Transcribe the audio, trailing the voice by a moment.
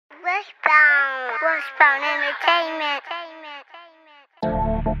Wishbone Entertainment.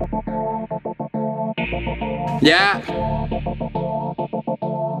 Yeah.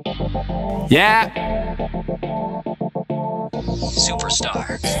 Yeah.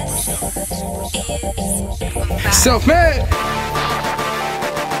 Superstar. SelfMade.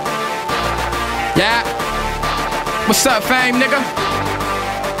 Yeah. What's up, fame, nigga?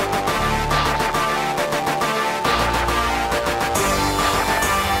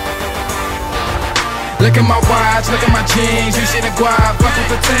 Look at my watch, look at my jeans, you see the guap, fuck with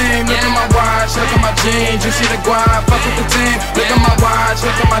the team. Look at my watch, look at my jeans, you see the guap, fuck with the team. Look at my watch,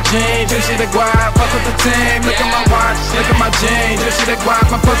 look at my jeans, you see the guap, fuck with the team. Look at my watch, look at my jeans, you see the guap,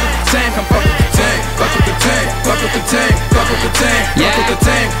 I'm fuck with the team, come fuck with the team, fuck with the team, fuck with the team, fuck with the team, fuck with the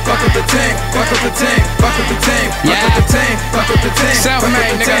team, fuck with the team, fuck with the team, fuck with the team, fuck with the team, fuck with the team,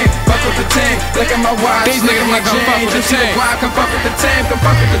 SelfMade, nigga, fuck with the team. Look at my watch, these niggas not gon' fuck with the team. Come fuck with the team, come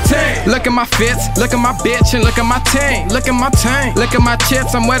fuck with the team. Look at my fits, look at my bitch, and look at my team. Look at my team, look at my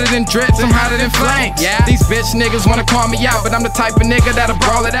chips, I'm wetter than drips, I'm hotter than flames. Yeah, these bitch niggas wanna call me out, but I'm the type of nigga that'll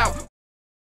brawl it out.